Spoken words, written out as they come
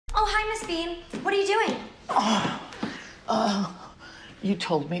Bean. What are you doing? You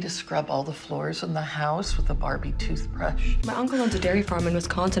told me to scrub all the floors in the house with a Barbie toothbrush. My uncle owns a dairy farm in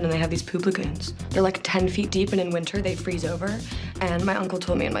Wisconsin, and they have these poop lagoons. They're like 10 feet deep, and in winter, they freeze over. And my uncle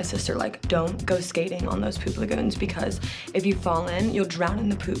told me and my sister, like, don't go skating on those poop lagoons because if you fall in, you'll drown in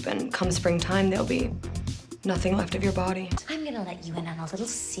the poop, and come springtime, there'll be nothing left of your body. I'm gonna let you in on a little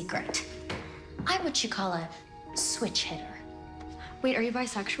secret. I'm what you call a switch hitter. Wait, are you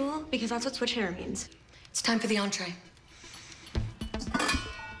bisexual? Because that's what switch hitter means. It's time for the entree.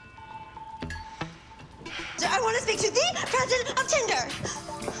 I want to speak to the president of Tinder.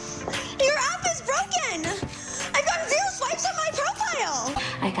 Your app is broken. I've got 0 swipes on my profile.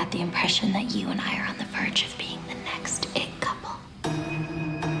 I got the impression that you and I are on the verge of being the next it couple.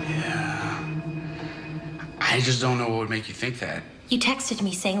 Yeah. I just don't know what would make you think that. You texted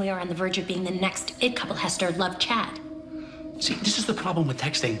me saying we are on the verge of being the next it couple, Hester. Love, Chad. See, this is the problem with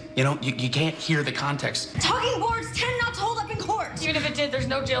texting. You know, you can't hear the context. Talking boards tend not to hold up in court. Even if it did, there's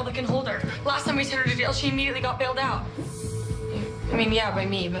no jail that can hold her. Last time we sent her to jail, she immediately got bailed out. I mean, yeah, by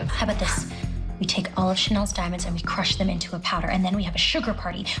me, but... How about this? We take all of Chanel's diamonds and we crush them into a powder, and then we have a sugar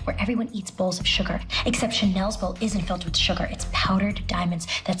party where everyone eats bowls of sugar. Except Chanel's bowl isn't filled with sugar. It's powdered diamonds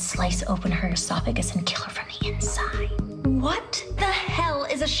that slice open her esophagus and kill her from the inside. What the hell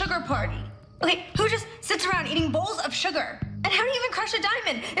is a sugar party? Okay, who just sits around eating bowls of sugar? And how do you even crush a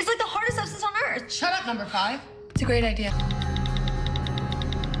diamond? It's like the hardest substance on earth. Shut up, number 5. It's a great idea.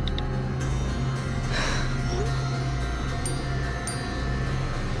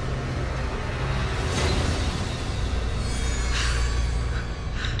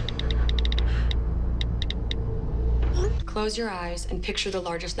 Close your eyes and picture the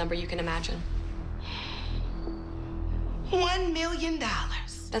largest number you can imagine. $1 million.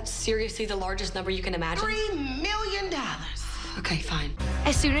 That's seriously the largest number you can imagine? $3 million. Okay, fine.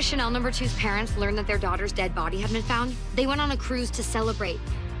 As soon as Chanel number 2's parents learned that their daughter's dead body had been found, they went on a cruise to celebrate.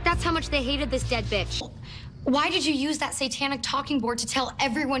 That's how much they hated this dead bitch. Why did you use that satanic talking board to tell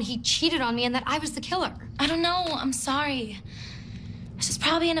everyone he cheated on me and that I was the killer? I don't know. I'm sorry. I was just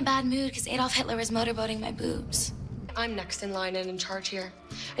probably in a bad mood because Adolf Hitler was motorboating my boobs. I'm next in line and in charge here.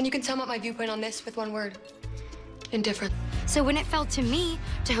 And you can sum up my viewpoint on this with one word. Indifferent. So when it fell to me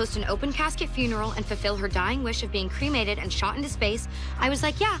to host an open casket funeral and fulfill her dying wish of being cremated and shot into space, I was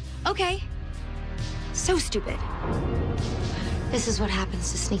like, yeah, okay. So stupid. This is what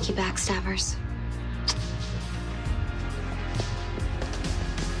happens to sneaky backstabbers.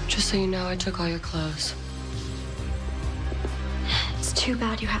 Just so you know, I took all your clothes. It's too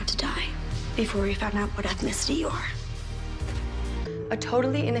bad you had to die before we found out what ethnicity you are. A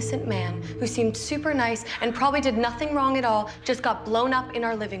totally innocent man who seemed super nice and probably did nothing wrong at all just got blown up in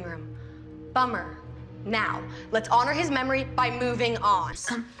our living room. Bummer. Now, let's honor his memory by moving on.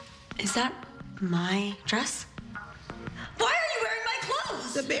 Is that my dress? Why are you wearing my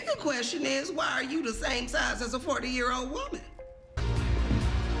clothes? The bigger question is, why are you the same size as a 40-year-old woman?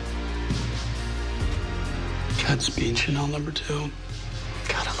 Godspeed, Chanel number 2.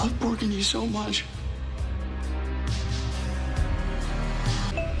 God, I love borking you so much.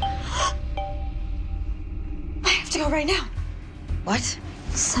 I have to go right now. What?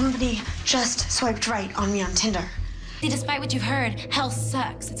 Somebody just swiped right on me on Tinder. Despite what you've heard, hell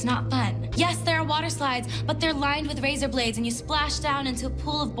sucks. It's not fun. Yes, there are water slides, but they're lined with razor blades and you splash down into a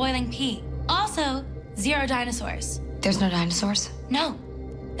pool of boiling pee. Also, 0 dinosaurs. There's no dinosaurs? No.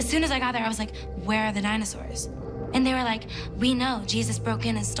 As soon as I got there, I was like, where are the dinosaurs? And they were like, we know, Jesus broke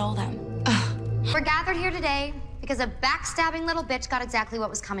in and stole them. We're gathered here today because a backstabbing little bitch got exactly what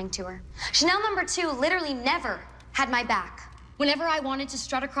was coming to her. Chanel number 2 literally never had my back. Whenever I wanted to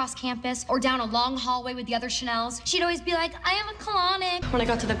strut across campus or down a long hallway with the other Chanels, she'd always be like, I am a colonic. When I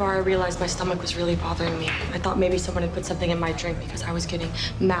got to the bar, I realized my stomach was really bothering me. I thought maybe someone had put something in my drink because I was getting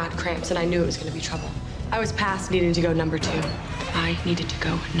mad cramps and I knew it was gonna be trouble. I was past needing to go number 2. I needed to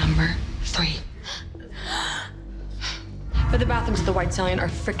go number 3. But the bathrooms at the White Stallion are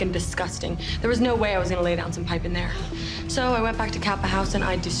frickin' disgusting. There was no way I was gonna lay down some pipe in there. So I went back to Kappa House and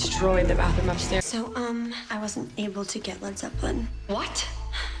I destroyed the bathroom upstairs. So, I wasn't able to get Led Zeppelin. What?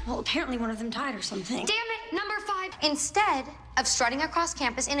 Well, apparently one of them died or something. Damn it, number 5. Instead of strutting across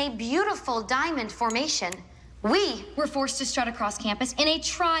campus in a beautiful diamond formation, we were forced to strut across campus in a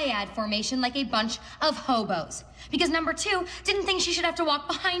triad formation like a bunch of hobos. Because number 2 didn't think she should have to walk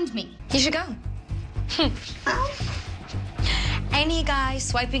behind me. You should go. Any guy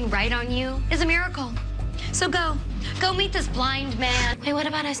swiping right on you is a miracle. So go meet this blind man. Wait, what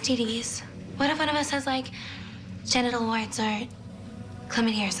about STDs? What if one of us has, like, genital warts or Let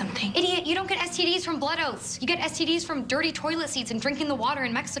me hear something. Idiot, you don't get STDs from blood oaths. You get STDs from dirty toilet seats and drinking the water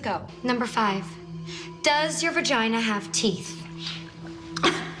in Mexico. Number 5. Does your vagina have teeth?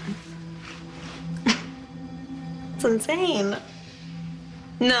 It's insane.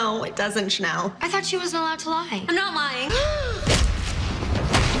 No, it doesn't, Chanel. I thought she wasn't allowed to lie. I'm not lying.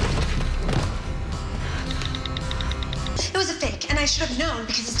 It was a fake, and I should have known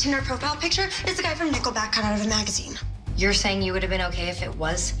because his Tinder profile picture is the guy from Nickelback cut out of a magazine. You're saying you would have been okay if it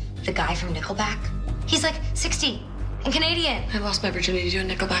was the guy from Nickelback? He's like 60 and Canadian. I lost my virginity to a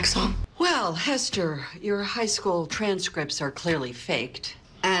Nickelback song. Well, Hester, your high school transcripts are clearly faked.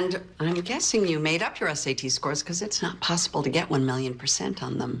 And I'm guessing you made up your SAT scores because it's not possible to get 1,000,000%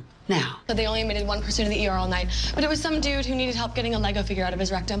 on them now. But they only admitted one person to the ER all night. But it was some dude who needed help getting a Lego figure out of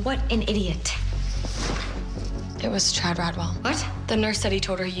his rectum. What an idiot. It was Chad Radwell. What? The nurse said he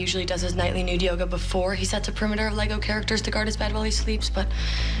told her he usually does his nightly nude yoga before he sets a perimeter of Lego characters to guard his bed while he sleeps, but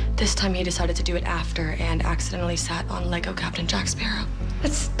this time he decided to do it after and accidentally sat on Lego Captain Jack Sparrow.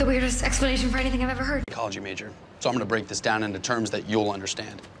 That's the weirdest explanation for anything I've ever heard. Ecology major. So I'm gonna break this down into terms that you'll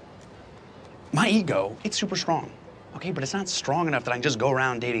understand. My ego, it's super strong, okay? But it's not strong enough that I can just go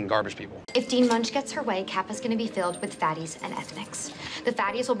around dating garbage people. If Dean Munch gets her way, Kappa's gonna be filled with fatties and ethnics. The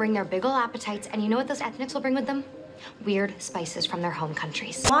fatties will bring their big ol' appetites, and you know what those ethnics will bring with them? Weird spices from their home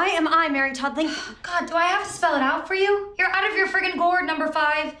countries. Why am I Mary Todd Lincoln? God, do I have to spell it out for you? You're out of your friggin' gourd, number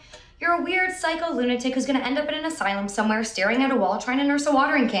 5. You're a weird psycho lunatic who's gonna end up in an asylum somewhere staring at a wall trying to nurse a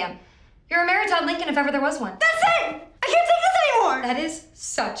watering can. You're a Mary Todd Lincoln if ever there was one. That's it! I can't take this anymore! That is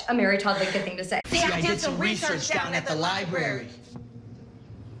such a Mary Todd Lincoln thing to say. See, I did some research down at the library.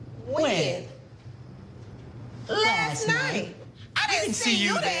 When? Last night. I didn't see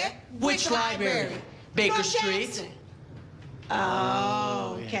you there. Which library? Baker Street?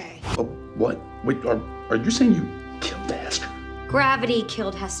 Oh, okay. Oh, what? Wait, are you saying you killed Hester? Gravity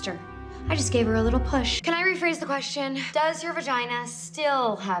killed Hester. I just gave her a little push. Can I rephrase the question? Does your vagina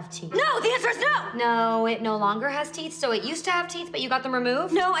still have teeth? No, the answer is no! No, it no longer has teeth. So it used to have teeth, but you got them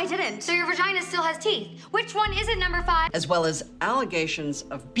removed? No, I didn't. So your vagina still has teeth. Which one is it, number 5? As well as allegations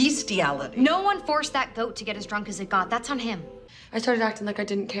of bestiality. No one forced that goat to get as drunk as it got. That's on him. I started acting like I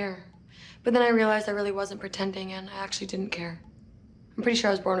didn't care. But then I realized I really wasn't pretending, and I actually didn't care. I'm pretty sure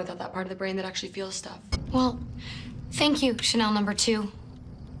I was born without that part of the brain that actually feels stuff. Well, thank you, Chanel number 2.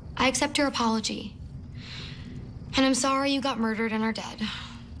 I accept your apology. And I'm sorry you got murdered and are dead.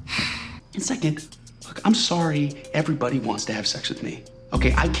 And second, look, I'm sorry everybody wants to have sex with me.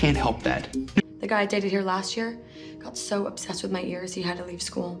 Okay, I can't help that. The guy I dated here last year got so obsessed with my ears he had to leave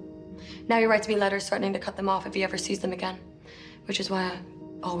school. Now he writes me letters threatening to cut them off if he ever sees them again, which is why I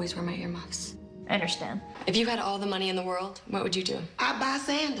always wear my earmuffs. I understand. If you had all the money in the world, what would you do? I buy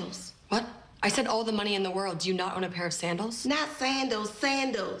sandals. What? I said all the money in the world. Do you not own a pair of sandals? Not sandals,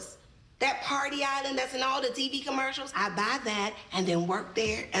 sandals. That party island that's in all the TV commercials, I buy that and then work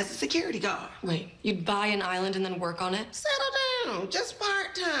there as a security guard. Wait, you'd buy an island and then work on it? Settle down, just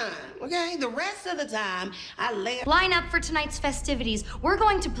part-time, okay? The rest of the time, I lay... Line up for tonight's festivities. We're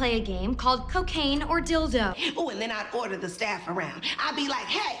going to play a game called Cocaine or Dildo. Oh, and then I'd order the staff around. I'd be like,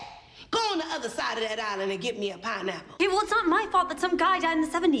 hey, go on the other side of that island and get me a pineapple. Hey, well, it's not my fault that some guy died in the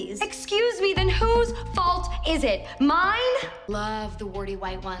 70s. Excuse me, then whose fault is it? Mine? Love the warty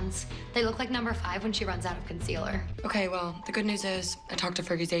white ones. They look like number 5 when she runs out of concealer. Okay, well, the good news is I talked to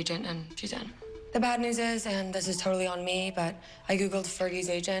Fergie's agent and she's in. The bad news is, and this is totally on me, but I Googled Fergie's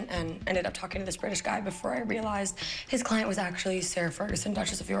agent and ended up talking to this British guy before I realized his client was actually Sarah Ferguson,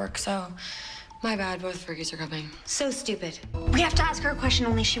 Duchess of York, so my bad, both Fergies are coming. So stupid. We have to ask her a question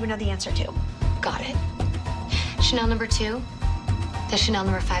only she would know the answer to. Got it. Chanel number 2, does Chanel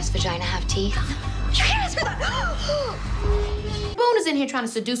number 5's vagina have teeth? You can't ask her that! Boone is in here trying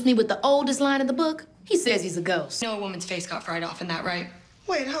to seduce me with the oldest line in the book. He says he's a ghost. No woman's face got fried off in that, right?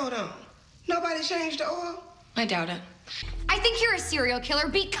 Wait, hold on. Nobody changed the oil? I doubt it. I think you're a serial killer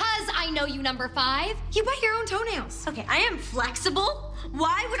because I know you, number 5. You bite your own toenails. Okay, I am flexible.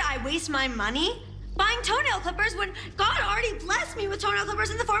 Why would I waste my money buying toenail clippers when God already blessed me with toenail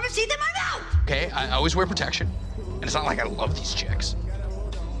clippers in the form of teeth in my mouth? Okay, I always wear protection. And it's not like I love these chicks.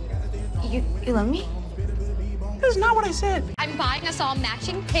 You love me? That's not what I said. I'm buying us all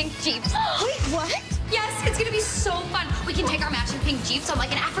matching pink Jeeps. Wait, what? Yes, it's gonna be so fun. We can take our matching pink Jeeps on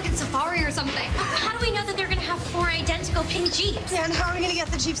like an African safari or something. How do we know that they're gonna have 4 identical pink Jeeps? Yeah, and how are we gonna get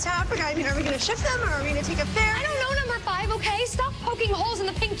the Jeeps to Africa? I mean, are we gonna ship them or are we gonna take a ferry? I don't know, number 5, okay? Stop poking holes in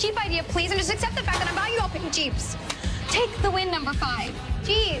the pink Jeep idea, please, and just accept the fact that I'm buying you all pink Jeeps. Take the win, number 5.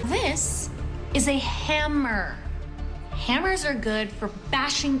 Jeez. This is a hammer. Hammers are good for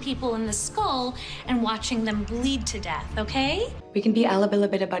bashing people in the skull and watching them bleed to death, okay? We can be Alabilla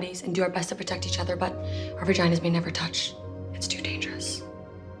Bita buddies and do our best to protect each other, but our vaginas may never touch. It's too dangerous.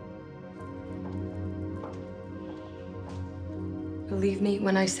 Believe me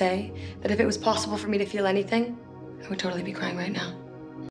when I say that if it was possible for me to feel anything, I would totally be crying right now.